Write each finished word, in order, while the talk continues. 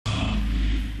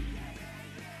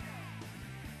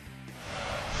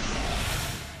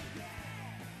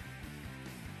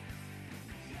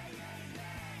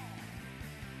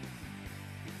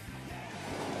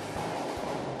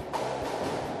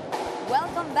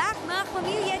back mga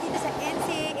kapamilya dito sa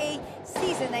NCAA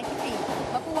Season 93.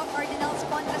 Mapua Cardinals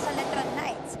kontra sa Letran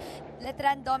Knights.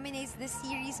 Letran dominates the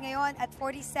series ngayon at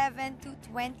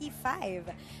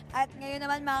 47-25. At ngayon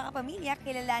naman mga kapamilya,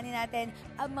 kilalanin natin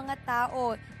ang mga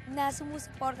tao na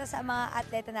sumusuporta sa mga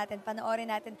atleta natin. Panoorin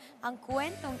natin ang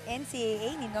kwentong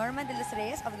NCAA ni Norman de los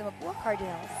Reyes of the Mapua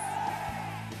Cardinals.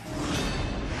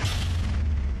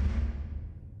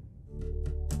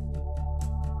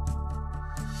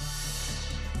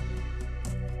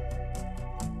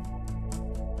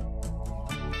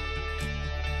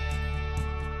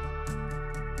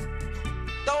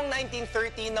 Taong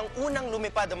 1930 nang unang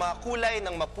lumipad ang mga kulay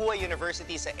ng Mapua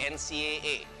University sa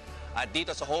NCAA. At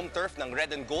dito sa home turf ng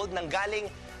Red and Gold nanggaling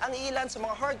ang ilan sa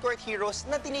mga hardcourt heroes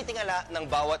na tinitingala ng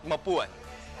bawat Mapuan.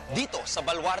 Dito sa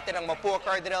balwarte ng Mapua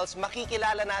Cardinals,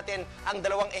 makikilala natin ang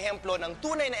dalawang ehemplo ng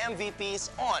tunay na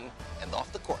MVPs on and off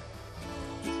the court.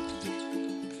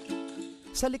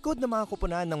 Sa likod ng mga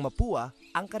kupunan ng Mapua,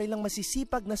 ang kanilang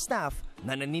masisipag na staff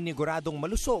na naniniguradong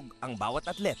malusog ang bawat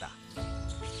atleta.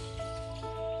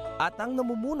 At ang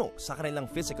namumuno sa kanilang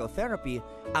physical therapy,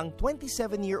 ang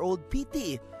 27-year-old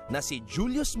PT na si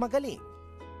Julius Magaling.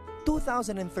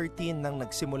 2013 nang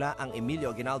nagsimula ang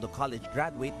Emilio Aguinaldo College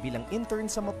graduate bilang intern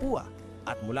sa Mapua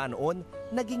at mula noon,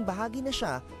 naging bahagi na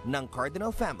siya ng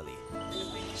Cardinal family.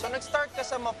 So nag-start ka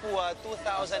sa Mapua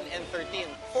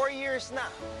 2013, 4 years na.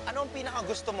 Ano ang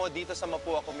pinakagusto mo dito sa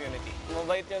Mapua community?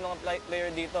 Mabait yung mga player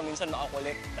dito, minsan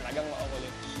makakulit, talagang makakulit.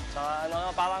 Saka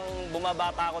parang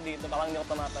bumabata ako dito, parang hindi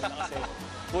ako tumatanda kasi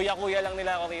kuya-kuya lang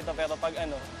nila ako rito, pero pag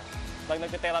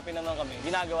nagte-therapy naman kami,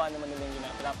 ginagawa naman nila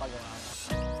yung pinapagawa.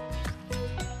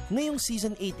 Ngayong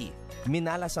season 80,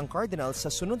 minalas ang Cardinals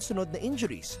sa sunod-sunod na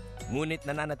injuries, ngunit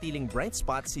nananatiling bright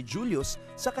spot si Julius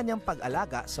sa kanyang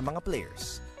pag-alaga sa mga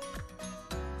players.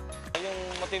 Yung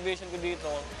motivation ko dito,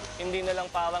 hindi na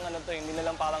lang parang hindi na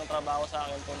lang parang trabaho sa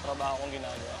akin kung trabaho kong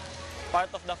ginagawa. Part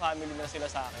of the family na sila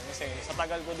sa akin kasi sa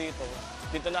tagal ko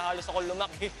dito na halos ako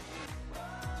lumaki.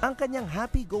 Ang kanyang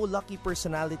happy-go-lucky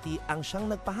personality ang siyang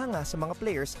nagpahanga sa mga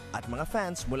players at mga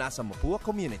fans mula sa Mapua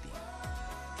community.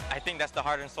 I think that's the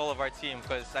heart and soul of our team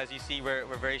because as you see, we're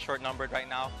very short-numbered right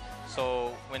now.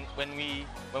 So when we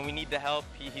need the help,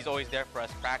 he's always there for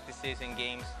us, practices and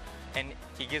games, and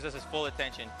he gives us his full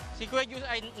attention. Si Kuya Jules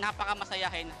ay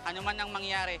napakamasayahin. Ano man ang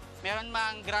mangyari, meron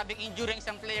mang grabing injury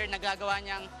isang player na gagawa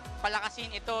niyang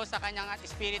palakasin ito sa kanyang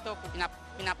espiritu,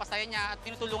 pinapasaya niya at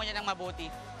tinutulungan niya ng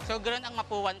mabuti. So ganoon ang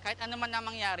Mapuan, kahit ano man na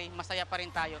mangyari, masaya pa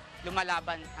rin tayo,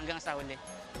 lumalaban hanggang sa huli.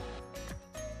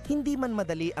 Hindi man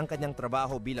madali ang kanyang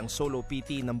trabaho bilang solo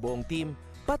PT ng buong team,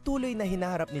 patuloy na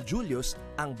hinaharap ni Julius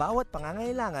ang bawat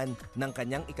pangangailangan ng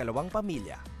kanyang ikalawang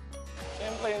pamilya.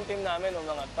 Siyempre yung team namin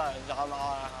umangat pa, saka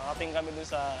makakarating kami dun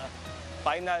sa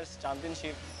finals,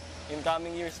 championship. In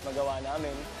coming years, magawa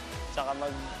namin. Saka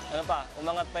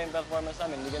umangat pa yung performance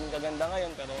namin. Hindi ganun kaganda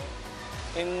ngayon, pero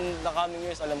in the coming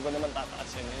years, alam ko naman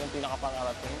tataas yun. Yun yung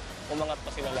pinakapangarap ko. Umangat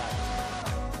pa sila lahat.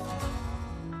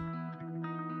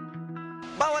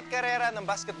 Bawat karera ng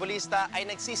basketballista ay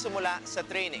nagsisimula sa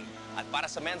training. At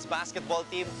para sa men's basketball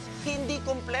team, hindi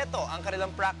kumpleto ang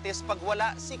kanilang practice pag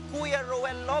wala si Kuya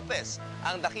Roel Lopez,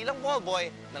 ang dakilang ballboy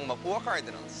ng Mapua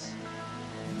Cardinals.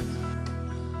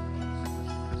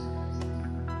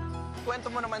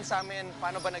 Kwento mo naman sa amin,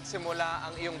 paano ba nagsimula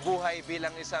ang iyong buhay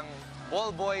bilang isang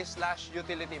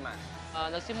ballboy/utility man?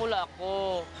 Nagsimula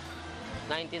ako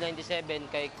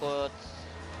 1997 kay Coach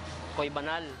Koy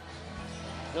Banal.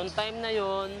 Noong time na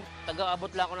yon,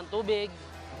 taga-abot lang ako ng tubig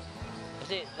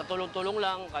kasi katulong-tulong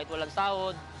lang kahit walang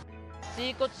sahod.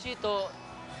 Si Coach Chito,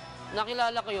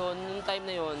 nakilala ko yun noong time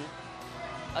na yon,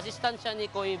 assistant siya ni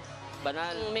Koy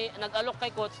Banal. May nag-alok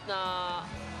kay Coach na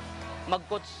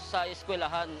mag-coach sa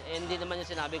eskwelahan, hindi naman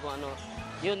niya sinabi kung ano.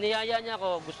 Yun, niyaya niya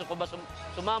ako, gusto ko ba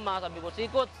sumama, sabi ko, si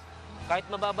Coach, kahit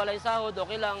mababala yung sahod,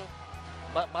 okay lang,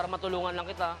 para matulungan lang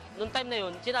kita. Noong time na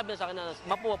yun, sinabi niya sa akin na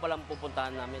Mapua palang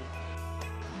pupuntahan namin.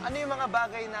 Ano yung mga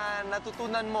bagay na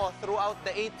natutunan mo throughout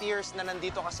the 8 years na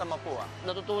nandito ka sa Mapua?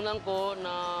 Natutunan ko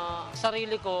na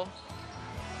sarili ko,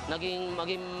 maging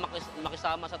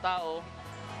makisama sa tao.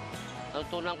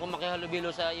 Natutunan ko makihalubilo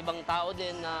sa ibang tao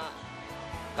din na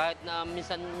kahit na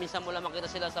minsan mo lang makita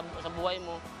sila sa buhay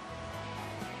mo.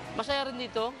 Masaya rin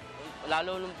dito,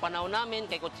 lalo nung panahon namin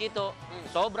kay Coachito,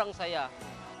 sobrang saya.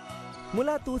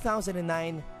 Mula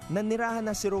 2009, nanirahan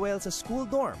na si Roel sa school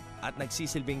dorm at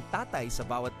nagsisilbing tatay sa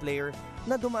bawat player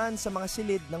na dumaan sa mga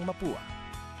silid ng Mapua.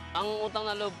 Ang utang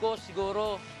na loob ko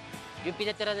siguro, yung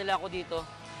pinatira nila ako dito.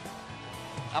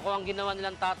 Ako ang ginawa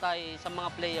nilang tatay sa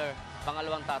mga player,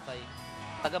 pangalawang tatay.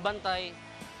 Taga-bantay,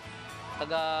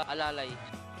 taga-alalay.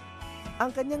 Ang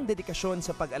kanyang dedikasyon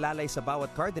sa pag-alalay sa bawat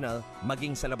Cardinal,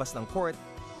 maging sa labas ng court,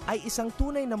 ay isang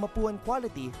tunay na Mapuan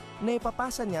quality na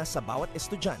ipapasa niya sa bawat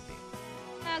estudyante.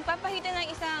 Nagpapakita ng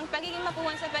isang pagiging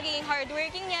Mapuan sa pagiging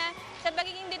hardworking niya, sa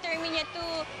pagiging determined niya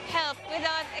to help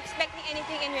without expecting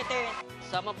anything in return.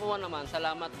 Sa Mapua naman,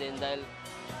 salamat din dahil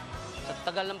sa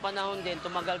tagal ng panahon din,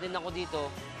 tumagal din ako dito.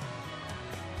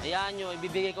 Hayaan nyo,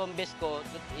 ibibigay ko ang best ko,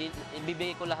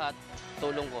 ibibigay ko lahat,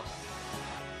 tulong ko.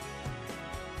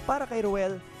 Para kay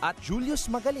Roel at Julius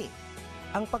Magaling,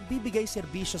 ang pagbibigay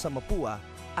serbisyo sa Mapua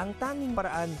ang tanging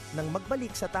paraan ng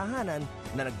magbalik sa tahanan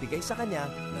na nagbigay sa kanya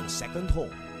ng second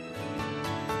home.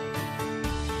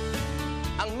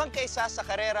 Ang magkaisa sa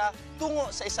karera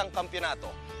tungo sa isang kampyonato.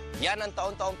 Yan ang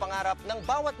taon-taong pangarap ng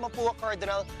bawat Mapua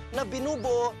Cardinal na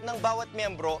binubuo ng bawat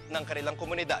miyembro ng kanilang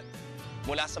komunidad.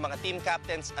 Mula sa mga team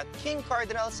captains at King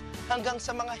Cardinals hanggang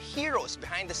sa mga heroes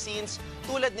behind the scenes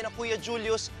tulad ni Kuya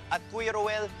Julius at Kuya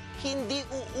Roel, hindi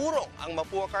uurong ang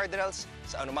Mapua Cardinals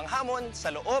sa anumang hamon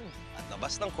sa loob at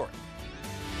labas ng court.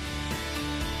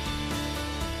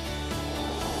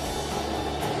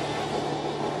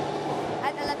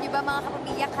 At alam niyo ba mga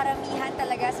kapamilya, karamihan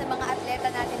talaga sa mga atleta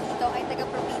natin dito ay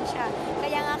taga-probinsya.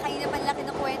 Kaya nga kayo naman laki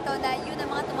ng kwento na yun ang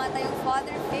mga tumatayong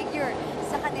father figure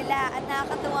sa kanila. At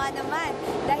nakakatuwa naman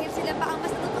dahil sila pa ang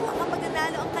mas natutuwa kapag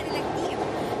nanalo ang kanilang team.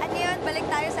 At ngayon, balik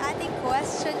tayo sa ating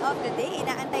question of the day.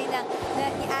 Inaantay lang na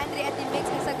ni Andre at ni Mix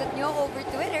ang sagot nyo over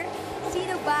Twitter.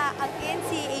 Sino ba ang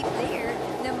NCAA player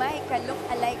na may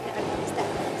ka-look-alike na artista?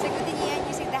 Sagutin niyo yan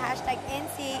using the hashtag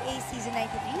NCAA Season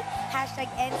 93, hashtag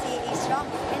NCAA Strong,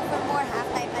 and for more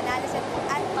halftime analysis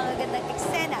at mga gandang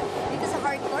eksena dito sa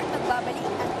hardcourt, magbabalik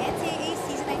ang NCAA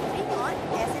Season 93 on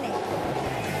SNA.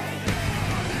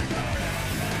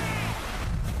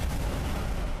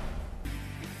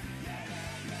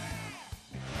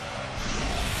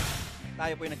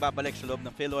 Tayo po yung nagbabalik sa loob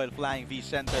ng Philoil Flying V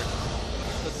Center.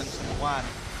 Stood ng San Juan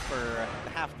for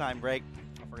the halftime break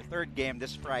for third game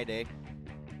this Friday.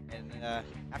 And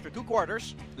after 2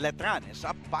 quarters, Letran is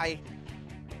up by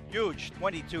huge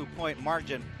 22-point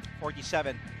margin,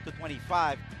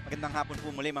 47-25. Magandang hapon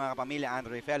po muli mga kapamilya,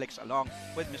 Andre Felix along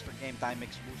with Mr. Game Time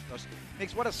Mix Bustos.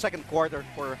 Mix, what a second quarter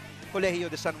for Colegio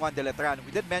de San Juan de Letran.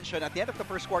 We did mention at the end of the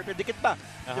first quarter, dikit ba?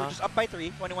 They were just up by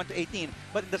 3, 21-18.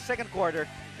 But in the second quarter,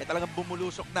 talagang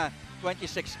bumulusok na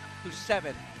 26-7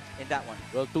 in that one.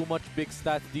 Well, too much big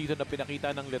stats dito na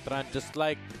pinakita ng Letran, just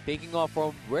like taking off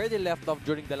from where they left off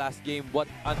during the last game. What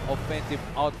an offensive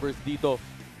outburst dito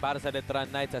para sa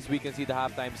Letran Knights as we can see the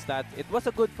halftime stats. It was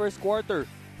a good first quarter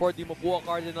for the Mapua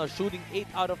Cardinals, shooting 8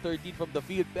 out of 13 from the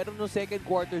field. Pero no second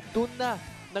quarter, dun na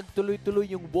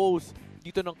nagtuloy-tuloy yung woes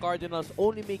dito ng Cardinals,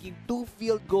 only making 2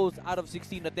 field goals out of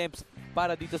 16 attempts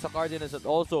para dito sa Cardinals at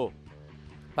also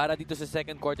para dito sa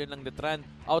second quarter ng Letran,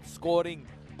 outscoring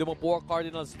the Mapua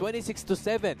Cardinals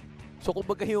 26-7. So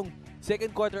kumbaga yung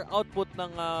second quarter output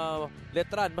ng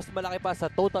Letran, mas malaki pa sa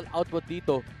total output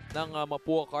dito ng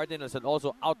Mapua Cardinals and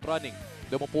also outrunning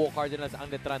the Mapua Cardinals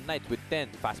ang Letran Knights with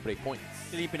 10 fast break points.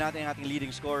 Silipin natin ang ating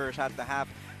leading scorers at the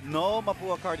half. No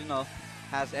Mapua Cardinal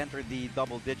has entered the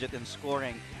double digit in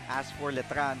scoring. As for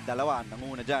Letran, dalawa,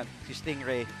 nanguna dyan. Si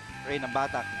Stingray, Ray ng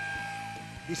Batak,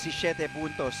 17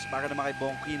 puntos para naman kay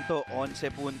Bong Quinto,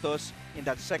 11 puntos. In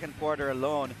that second quarter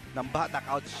alone, ng Batak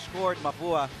outscored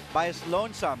Mapua by his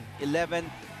lonesome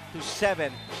 11-7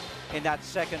 in that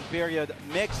second period.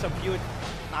 Mix a few,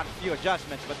 not few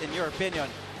adjustments, but in your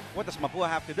opinion, what does Mapua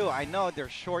have to do? I know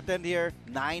they're shortened here,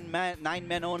 9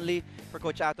 men only. For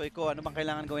Coach Atoy ko, ano bang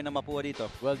kailangan gawin ng Mapua dito?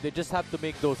 Well, they just have to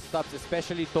make those stops,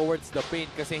 especially towards the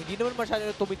paint. Kasi hindi naman masyado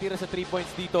tumitira sa 3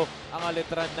 points dito ang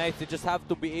Letran Knights. They just have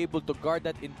to be able to guard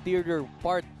that interior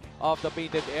part of the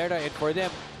painted area. And for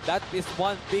them, that is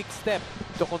one big step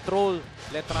to control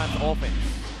Letran's offense.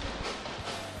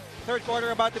 Third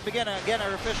quarter about to begin. Again,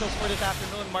 our officials for this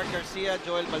afternoon, Mark Garcia,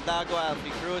 Joel Baldago,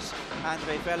 Alfie Cruz,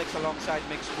 Andre Felix alongside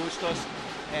Mix Bustos.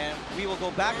 And we will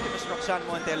go back to Ms. Roxanne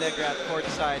Montealegre at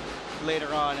courtside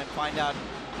later on and find out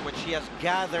what she has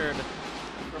gathered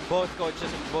from both coaches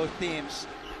and both teams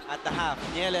at the half.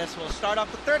 Nieles will start off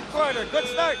the third quarter. Good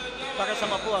start para sa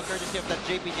Mapua, courtesy of that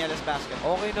JP Nieles basket.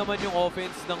 Okay naman yung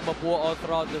offense ng Mapua all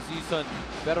throughout the season.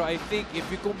 Pero I think if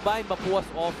you combine Mapua's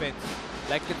offense,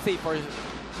 like let's say for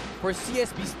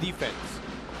CSB's defense,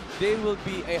 they will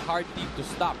be a hard team to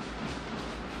stop.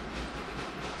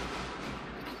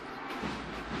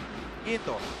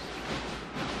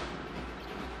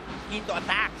 Quinto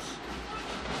attacks.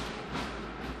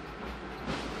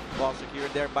 Ball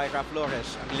secured there by Raf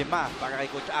Flores. Ang 5 para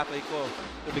kay Coach Atoy ko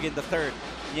to begin the third.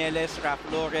 Nieles, Raf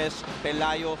Flores,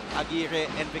 Pelayo, Aguirre,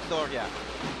 and Victoria.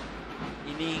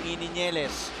 Inihingi ni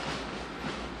Nieles.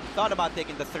 thought about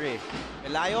taking the 3.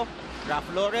 Elayo, Graf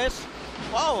Flores.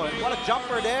 Wow, and what a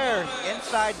jumper there.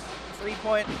 Inside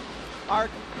 3-point arc.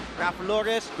 Graf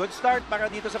Flores, good start para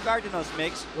dito sa Cardinals,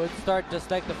 Mix. Good start,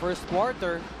 just like the first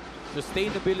quarter.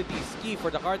 Sustainability is key for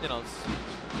the Cardinals.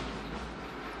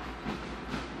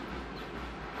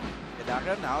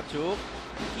 Kedaran now to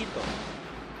Quinto.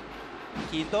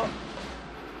 Quinto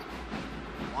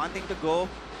wanting to go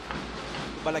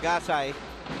to Balagasay.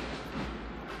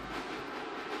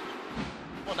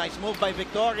 Oh, nice move by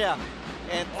Victoria.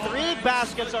 And 3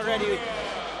 baskets already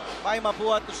by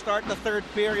Mapua to start the third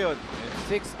period. And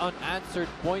 6 unanswered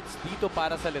points dito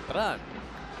para sa Letran.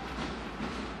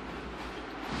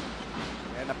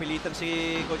 And napilitan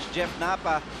si Coach Jeff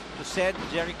Napa to send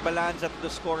Jeric Balanza to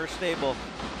the scorer's table.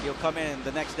 He'll come in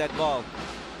the next dead ball.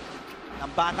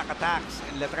 Nambatak attacks,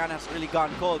 and Letran has really gone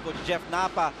cold. Coach Jeff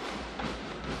Napa,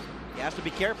 he has to be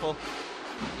careful.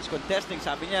 He's contesting,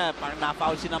 sabi niya, parang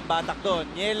na-foul si Nambatak doon.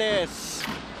 Nieles!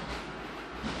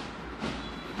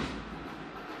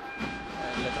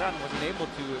 And Letran wasn't able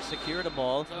to secure the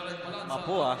ball.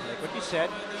 Mapua, like what you said,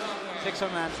 6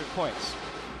 unanswered points.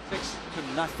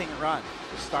 6-0 run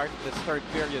to start this third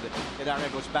period.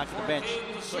 Kedaran goes back to the bench.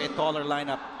 So a taller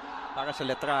lineup para sa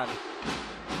Letran.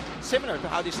 Similar to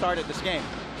how they started this game.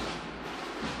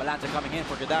 Balanza coming in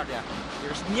for Gedaria.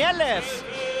 Here's Nieles.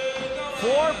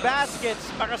 4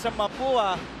 baskets para sa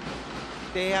Mapua.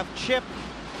 They have chipped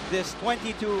this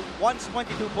once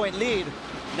 22-point lead.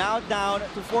 Now down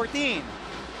to 14.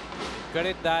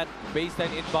 Credit that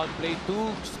baseline inbound play.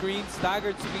 2 screens,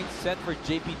 staggered screens set for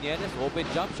JP Nieles. Open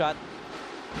jump shot.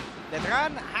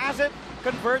 Letran hasn't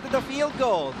converted the field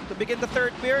goal to begin the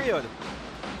third period.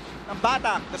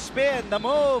 Nambatak, the spin, the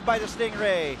move by the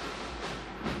Stingray.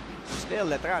 Still,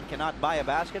 Letran cannot buy a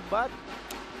basket, but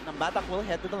Nambatak will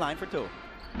head to the line for 2.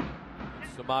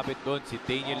 Sumabit doon si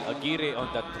Daniel Aguirre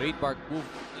on the trademark move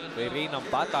kay Ray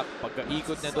Nambatak.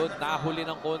 Pagkaikot niya doon, nahuli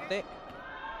ng konti.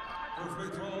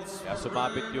 Kaya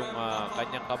sumabit yung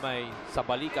kanyang kamay sa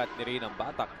balikat ni Ray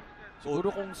Nambatak.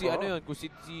 Siguro kung si ano yun, kung si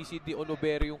Di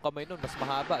Olivero yung kamay nun, mas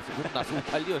mahaba. Siguro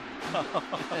nasukal yun.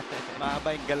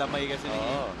 Mahaba yung galamay kasi ni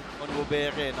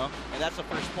Olivero, no? And that's the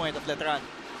first point of Letran,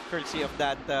 courtesy of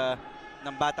that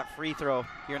Nambatak free throw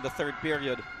here in the third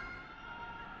period.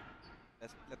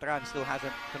 Letran still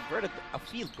hasn't converted a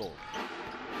field goal.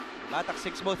 Nambatak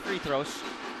 6 both free throws.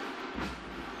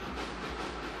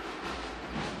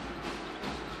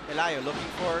 Elayo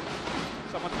looking for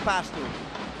someone to pass to.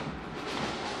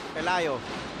 Elayo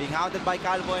being hounded by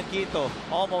Calvo and Quito.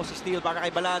 Almost a steal para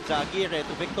kay Balanza. Aguirre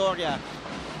to Victoria.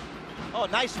 Oh,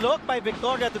 nice look by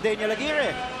Victoria to Daniel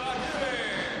Aguirre.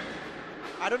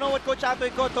 I don't know what Coach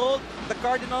Atoyko told the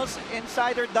Cardinals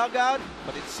inside their dugout,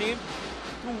 but it seemed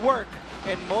to work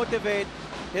and motivate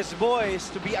his boys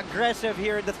to be aggressive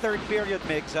here in the third period,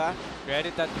 Migs.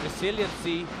 Credit that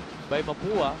resiliency by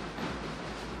Mapua.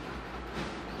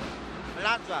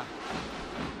 Balanza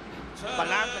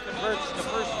converts the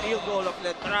first field goal of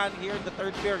Letran here in the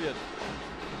third period.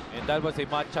 And that was a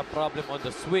matchup problem on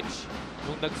the switch.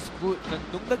 Nung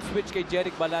nag-switch kay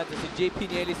Jeric Balanza, si JP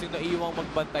Nieles yung naiwang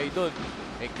magbantay doon.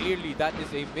 And clearly, that is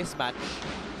a mismatch.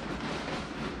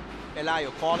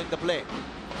 Elayo calling the play.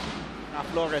 Graf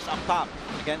Flores up top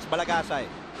against Balagasay.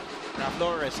 Graf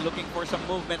Flores looking for some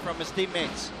movement from his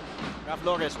teammates. Graf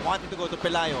Flores wanting to go to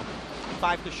Pelayo.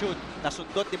 5 to shoot.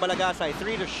 Nasundot ni Balagasay.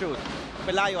 3 to shoot.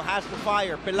 Pelayo has to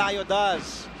fire. Pelayo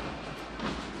does.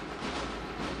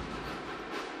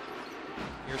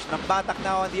 Here's Nambatak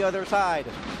now on the other side.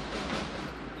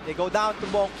 They go down to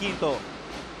Bong Quinto.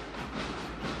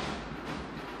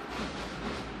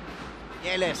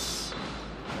 Nieles.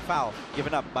 Foul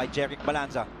given up by Jeric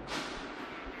Balanza.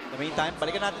 In the meantime,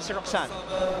 balikan natin si Roxanne.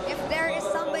 If there is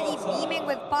somebody beaming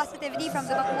with positivity from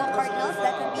the Mapua Cardinals,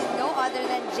 that would be no other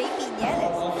than JP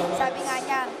Nieles. Sabi nga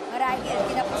niya, marahil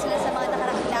kinapos sila sa mga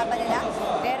nakaraang laban nila.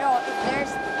 Pero if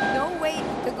there's no way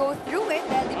to go through it,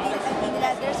 dahil dipilit ang team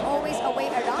nila, there's always a way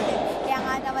around it. Kaya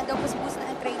nga naman daw puspus na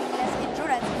ang training nila sa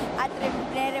endurance at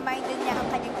re-remind din niya ang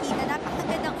kanyang team na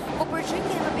napakagandang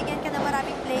opportunity na mabigyan ka ng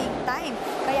maraming playing time.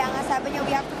 Kaya nga sabi niya,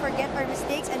 we have to forget our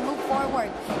mistakes and move forward.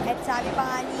 At sabi pa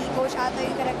nga ni Coach Ato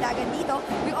yung karagdagan dito,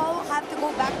 we all have to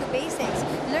go back to basics.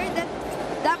 Learn that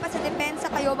dapat sa depensa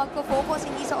kayo magpo-focus,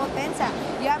 hindi sa opensa.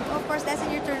 You have to, of course,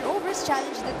 lessen your turnovers,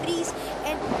 challenge the threes,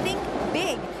 and think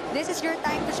big. This is your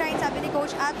time to shine, sabi ni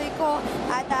Coach Atoy ko.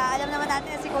 At alam naman natin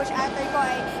na si Coach Atoy ko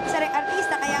ay isa rin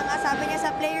artista, kaya nga sabi niya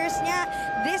sa players niya,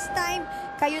 this time,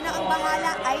 kayo na ang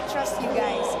bahala. I trust you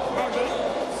guys. Andre?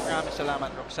 Maraming salamat,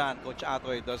 Roxanne. Coach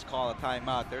Atoy does call a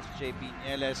timeout. There's JP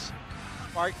Nieles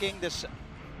sparking this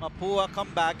Mapua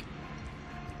comeback.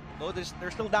 Though they're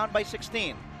still down by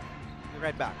 16. Be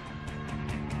right back.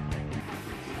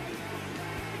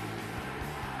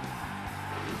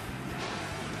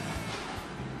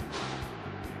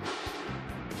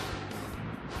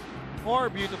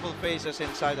 More beautiful faces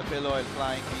inside the Philoil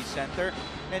Flying V Center.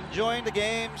 Enjoying the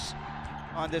games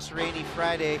on this rainy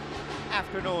Friday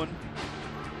afternoon.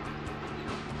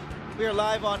 We are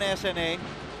live on SNA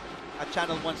at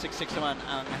channel 166 naman,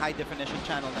 ang high definition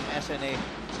channel ng SNA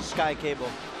sa Sky Cable.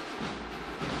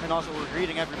 And also we're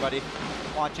greeting everybody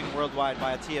watching worldwide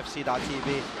via tfc.tv.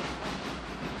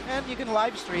 And you can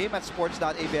live stream at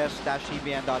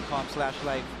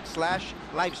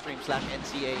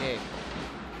sports.abs-cbn.com/livestream/NCAA.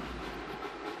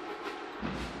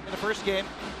 In the first game,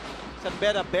 San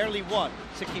Beda barely won,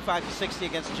 65-60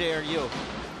 against JRU.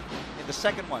 In the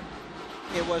second one,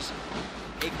 it was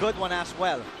a good one as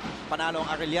well. Panalo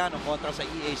ang Arellano kontra sa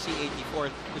EAC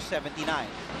 84-79.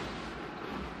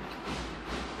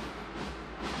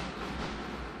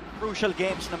 Crucial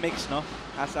games na mix, no?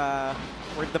 As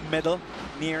we're in the middle,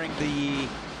 nearing the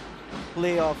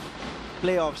playoffs,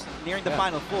 nearing the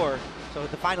Final Four. So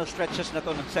the final stretches na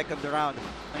to ng second round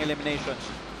ng eliminations.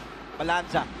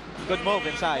 Balanza, good move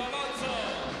inside.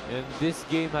 And this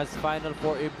game has Final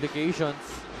Four implications,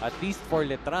 at least for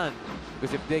Letran.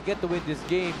 Because if they get to win this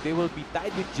game, they will be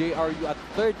tied with JRU at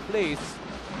third place.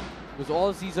 Because all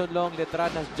season long,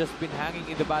 Letran has just been hanging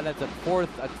in the balance at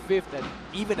 4th, at 5th, and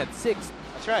even at 6th.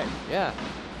 That's right. Yeah.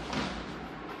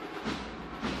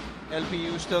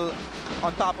 LPU still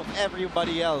on top of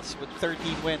everybody else with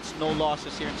 13 wins, no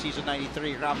losses here in season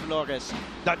 93. Raf Flores,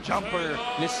 the jumper,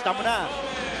 lista mo na.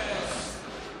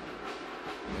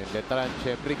 And Letran,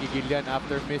 syempre gigil yan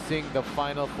after missing the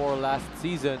Final Four last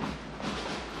season.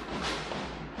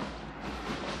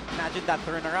 Imagine that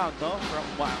turnaround, no? From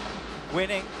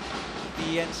winning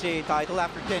the NCAA title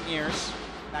after 10 years.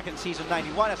 Back in season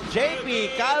 91 as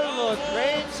JP Calvo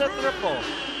trains a triple.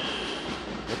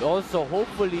 And also,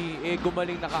 hopefully,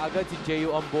 gumaling na kaagad si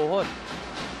Jeyo Ambohon.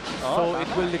 So it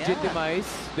will legitimize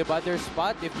the batter's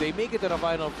spot if they make it to the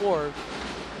Final Four.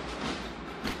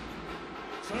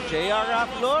 JR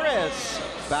Raf Flores,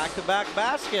 back-to-back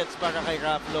baskets para kay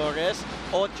Raf Flores.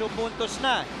 8 puntos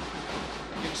na.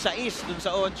 Yung 6 dun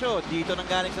sa 8, dito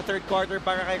nang galing sa third quarter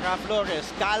para kay Raf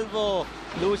Flores. Calvo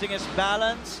losing his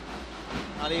balance,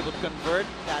 unable to convert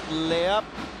that layup.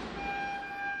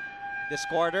 This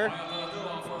quarter,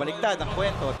 baliktad ang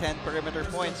kwento, 10 perimeter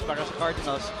points para sa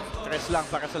Cardinals, 3 lang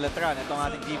para sa Letran. Ito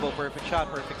ang ating Devo perfect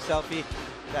shot, perfect selfie,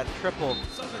 that triple.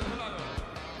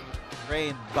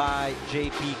 Trained by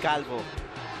JP Calvo.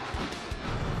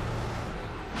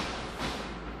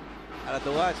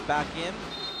 Aladua is back in.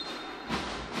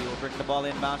 He will bring the ball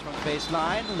in bounce from the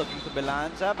baseline, looking to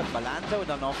Balanza, but Balanza with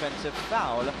an offensive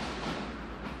foul.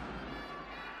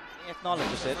 He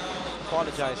acknowledges it,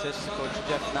 apologizes to Coach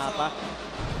Jeff Napa.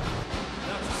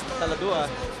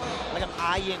 Aladua, talagang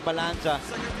eyeing Balanza.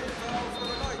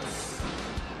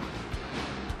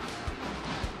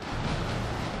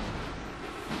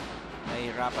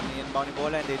 Nahihirapan ni inbound ni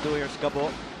bola, and they do here's Gabo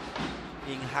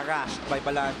being harassed by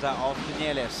Balanza off to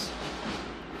Nieles.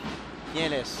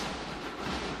 Nieles.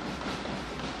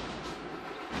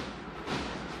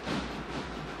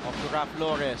 Off to Raf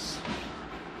Flores.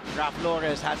 Raf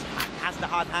Flores has the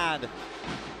hot hand,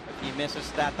 but he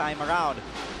misses that time around.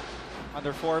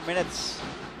 Under 4 minutes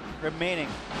remaining.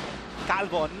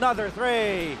 Calvo, another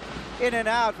three. In and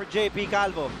out for JP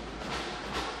Calvo.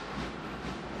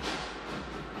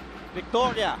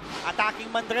 Victoria, attacking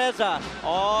Mandreza.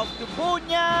 Off to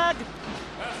Bunyag.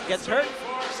 Gets hurt,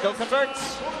 still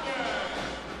converts.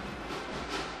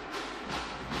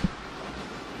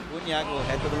 Bunyag will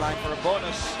head to the line for a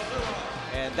bonus.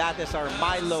 And that is our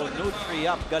Milo Nutri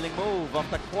up. Galing move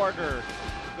off the quarter.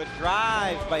 Good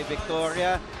drive by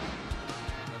Victoria.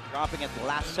 And dropping at the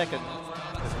last second.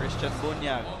 Christian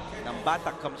Bunyag.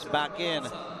 Nambatak comes back in.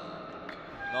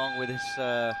 Along with his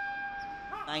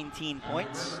 19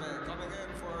 points.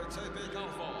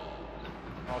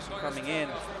 Also coming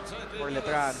in for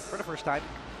Letran for the first time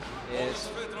is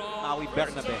Maui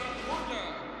Bernabe.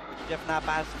 Jeff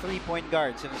Napa has 3 point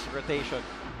guards in his rotation.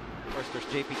 Of course, there's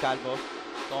JP Calvo,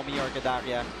 Tommy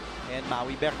Orgadaria, and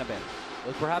Maui Bernabe.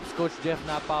 Well, perhaps Coach Jeff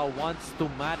Napa wants to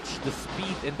match the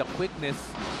speed and the quickness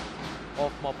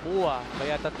of Mapua.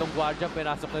 Kaya tatlong guardia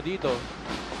pinasok na dito.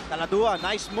 Taladua,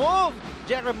 nice move!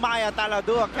 Jeremiah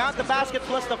Taladua, count the basket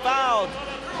plus the foul.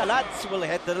 Talads will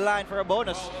head to the line for a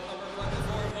bonus.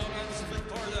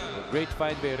 A great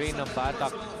find by Ray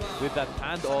Nambatak with that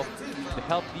handoff. The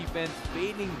help defense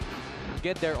failing to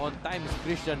get there on time is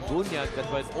Christian Bunyag. That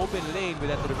was open lane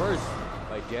with that reverse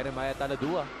by Jeremiah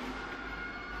Taladua.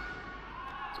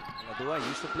 Taladua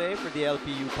used to play for the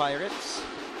LPU Pirates.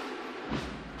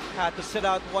 Had to sit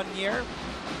out 1 year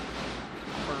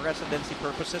for residency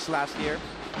purposes last year.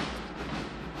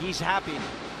 He's happy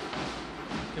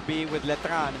to be with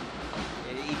Letran.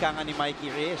 Ika nga ni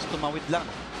Mikey Reyes, tumawid lang.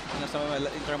 Nasa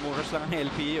Intramuros lang ang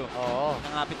LPU.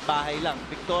 Nangapit bahay lang.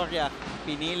 Victoria,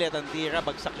 pinilit ang tira,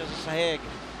 bagsak siya sa sahig.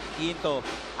 Quinto,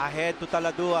 ahead to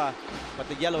Taladua. But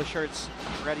the yellow shirts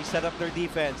already set up their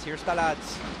defense. Here's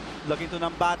Talads, looking to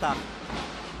Nambatak.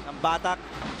 Nambatak,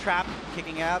 trap,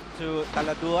 kicking out to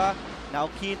Taladua.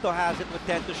 Now Quinto has it with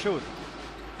 10 to shoot.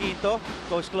 Quinto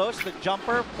goes close, the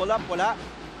jumper, pull up, wala.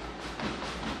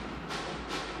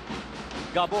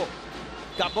 Gabo,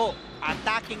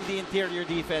 attacking the interior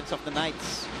defense of the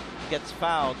Knights. Gets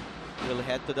fouled. Will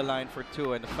head to the line for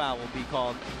 2, and the foul will be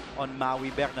called on Maui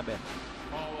Bernabe.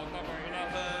 Foul number 11,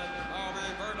 Maui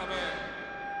Bernabe.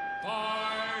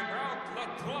 Timeout,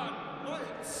 Letran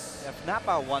Knights. If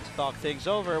Napa wants to talk things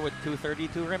over with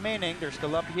 2:32 remaining, they're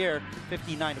still up here,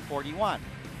 59-41.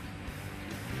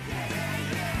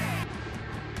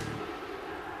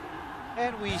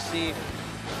 And we see,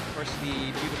 of course, the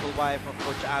beautiful wife of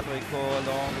Coach Atoy Ko,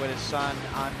 along with his son,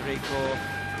 Andre Ko,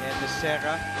 and the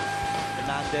Sarah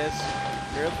Hernandez,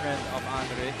 girlfriend of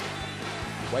Andre.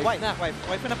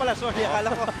 Wife na pala, sorry,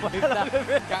 akala ko.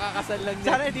 Kakakasal lang niya.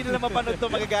 Sana hindi nila mapanood to,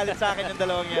 magagalit sa akin yung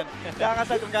dalawang yan.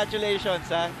 Kakasal, congratulations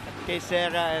ha, kay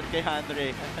Sarah and kay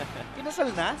Andre. Kinasal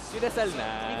na? Kinasal na.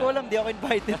 Hindi ko alam, di ako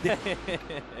invited eh.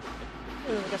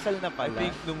 Kasal na pala. I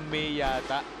think nung May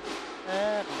yata.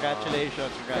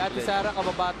 Congratulations, Si Ate Sarah,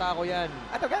 kababata ko yan.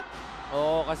 Ato ka?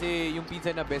 Oo, kasi yung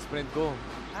pinsan na best friend ko.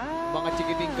 Mga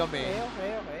chikiting kami.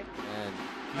 Okay. Ayan.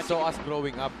 He saw us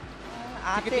growing up.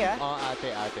 Ate Oo,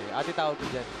 ate. Ate tawag ko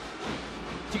dyan.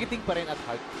 Chikiting pa rin at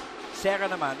heart. Sarah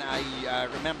naman, I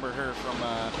remember her from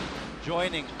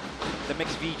joining the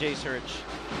Mixed VJ Search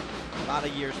a lot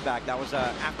of years back. That was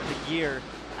after the year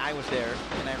I was there,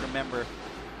 and I remember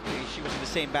she was in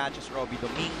the same batch as Robbie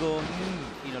Domingo,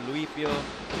 Luipio,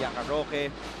 Bianca Roque.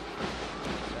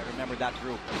 I remember that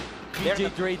group.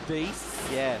 DJ Dre Days.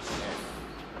 Yes.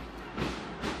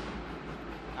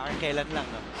 Kailan lang,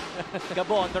 no?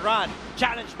 Gabo on the run.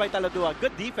 Challenged by Taladua.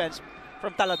 Good defense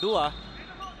from Taladua.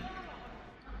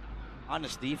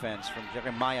 Honest defense from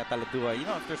Jeremiah Taladua. You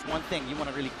know, if there's one thing you want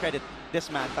to really credit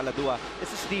this man, Taladua, it's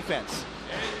his defense.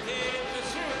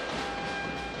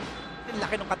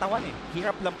 Laki ng katawan eh.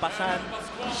 Hirap lampasan.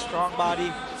 Strong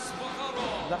body.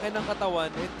 Laki ng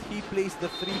katawan, and he plays the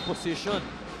 3 position.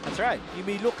 That's right. He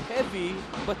may look heavy,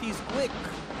 but he's quick.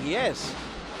 He is.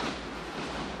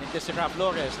 Into Sierra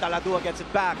Flores. Taladua gets it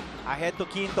back. Ahead to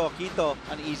Quinto. Quinto,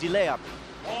 an easy layup.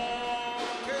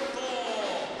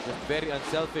 Just very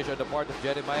unselfish on the part of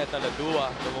Jeremiah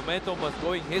Taladua. The momentum was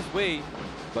going his way,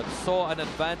 but saw an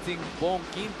advancing Bong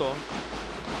Quinto.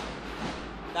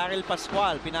 Daryl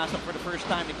Pascual, pinasok for the first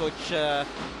time ni Coach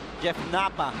Jeff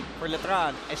Napa for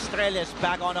Letran. Estrella is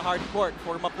back on the hard court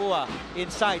for Mapua.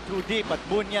 Inside, too deep, but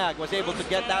Bunyag was able to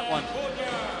get that one.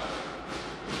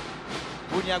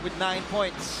 Bunyag with 9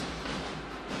 points.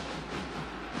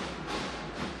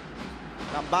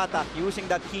 Nambatak using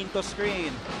that Quinto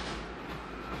screen.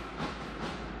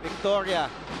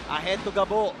 Victoria, ahead to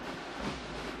Gabo.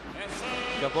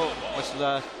 Gabo was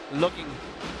looking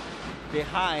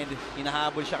behind.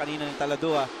 Hinahabol siya kanina ng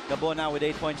Taladua. Gabo now with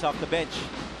 8 points off the bench.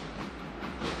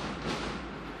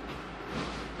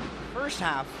 First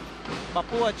half,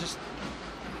 Mapua just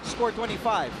scored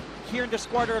 25. Here in this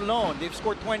quarter alone, they've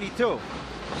scored 22.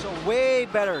 So way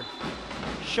better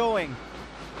showing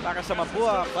para sa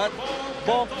Mapua. But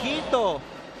Bong Quinto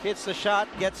hits the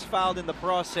shot, gets fouled in the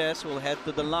process, will head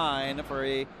to the line for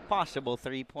a possible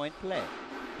 3-point play.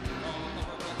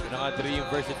 Yung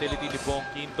versatility ni Bong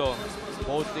Quinto,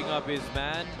 posting up his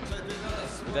man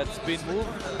with that spin move.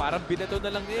 Parang binato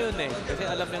na lang yun eh, kasi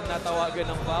alam niyang natawagan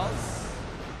ng foul.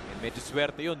 And medyo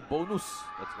swerte yun, bonus.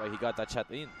 That's why he got that shot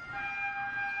in.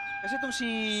 Kasi itong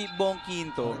si Bong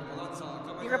Quinto,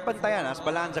 hirap bantayan as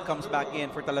Balanza comes back in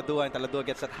for Taladua, and Taladua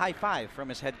gets that high five from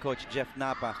his head coach Jeff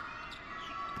Napa.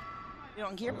 You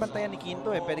know, ang hirap bantayan ni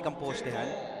Quinto eh, pwede kang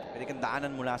postehan, pwede kang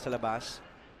daanan mula sa labas.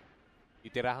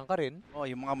 Itirahan ka rin. Oh,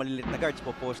 yung mga malilit na guards,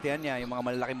 popostehan niya. Yung mga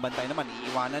malalaking bantay naman,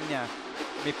 iiwanan niya.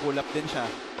 May pull-up din siya.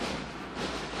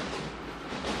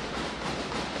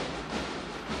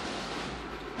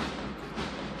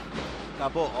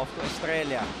 Cabo off to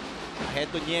Estrella.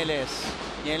 Ahead to Nieles.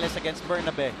 Nieles against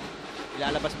Bernabe.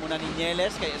 Ilalabas muna ni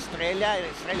Nieles kay Estrella.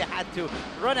 Estrella had to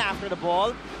run after the ball.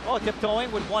 Oh,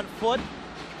 tiptoeing with 1 foot.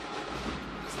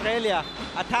 Estrella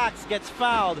attacks, gets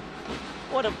fouled.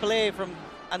 What a play from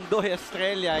Andoy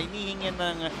Estrella. Hinihingin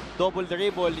ng double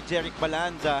dribble ni Jeric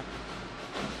Balanza.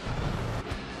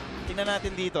 Tingnan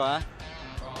natin dito, ha.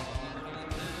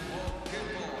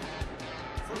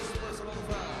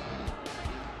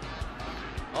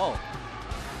 Oh.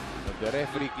 The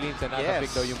referee claims na natapik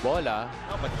daw yung bola.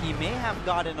 Oh, but he may have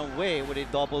gotten away with a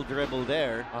double dribble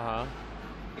there.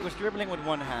 He was dribbling with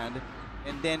one hand,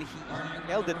 and then he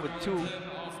held it with two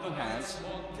hands.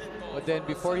 But then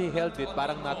before he held it,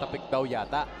 parang natapik daw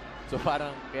yata. So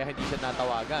parang kaya hindi siya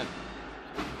natawagan.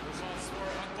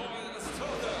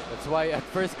 That's why at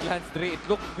first glance, Dre, it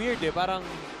looked weird eh. Parang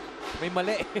may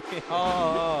mali.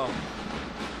 Oh.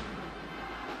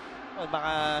 Well,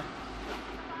 baka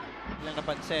lang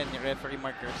napansin ni referee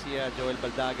Mark Garcia, Joel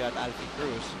Baldaga at Alfie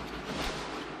Cruz.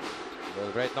 Well,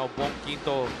 right now, Bong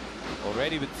Quinto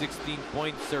already with 16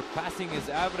 points, surpassing his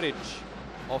average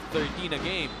of 13 a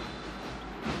game.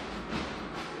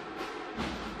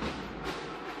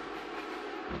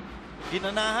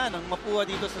 Ginanahan ng Mapua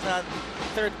dito sa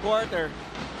third quarter.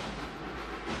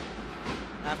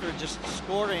 After just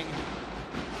scoring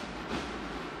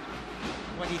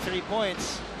 23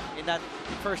 points in that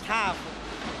first half.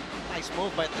 Nice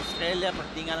move by Australia, pero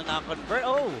di nga lang nakakonvert.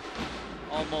 Oh!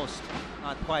 Almost.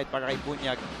 Not quite para kay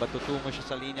Bunyag, but tutungo siya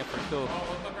sa linya for two.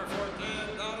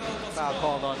 Foul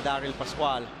called on Daryl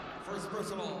Pascual. First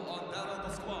personal on Daryl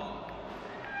Pascual.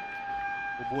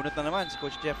 Bubunot na naman si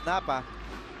Coach Jeff Napa.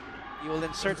 He will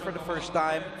insert for the first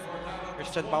time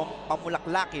Christian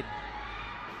Pamulaklakid.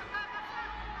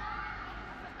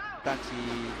 Then si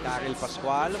Daryl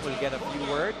Pascual will get a few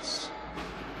words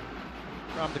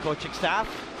from the coaching staff.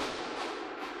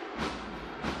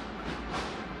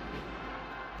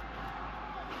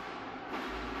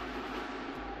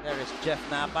 There is Jeff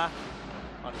Napa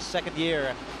on his second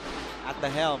year at the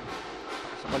helm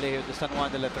sa Colegio de San Juan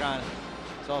de Letran.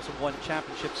 He's also won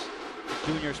championships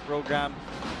juniors program,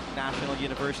 National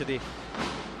University.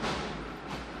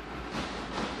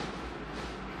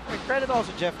 Credit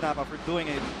also Jeff Napa for doing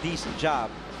a decent job.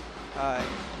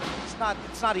 It's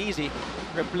not easy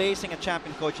replacing a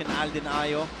champion coach in Alden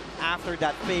Ayo after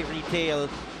that fairy tale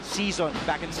season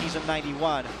back in season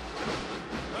 91.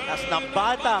 As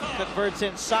Nambata converts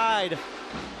inside.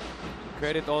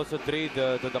 Credit also, Dre,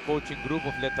 to the coaching group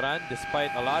of Letran,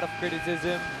 despite a lot of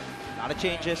criticism. A lot of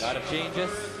changes.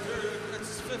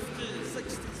 It's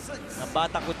 50-66.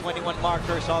 Nambata with 21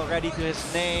 markers already to his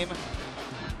name.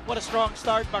 What a strong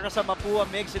start para sa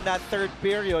Mapua Mix in that third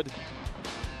period.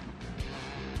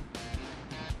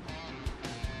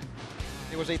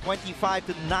 It was a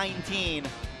 25-19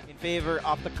 in favor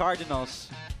of the Cardinals.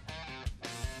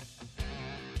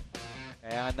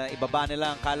 Kaya na ibaba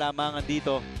nila ang kalamangan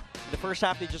dito. In the first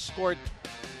half, they just scored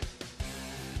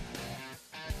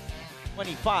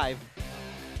 25.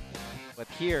 But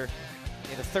here,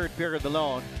 in the third period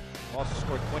alone, also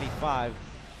scored 25.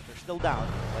 They're still down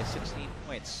by 16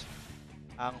 points.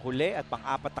 Ang huli at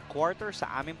pang-apat na quarter sa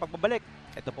aming pagbabalik.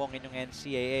 Ito po ang inyong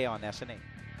NCAA on SNA.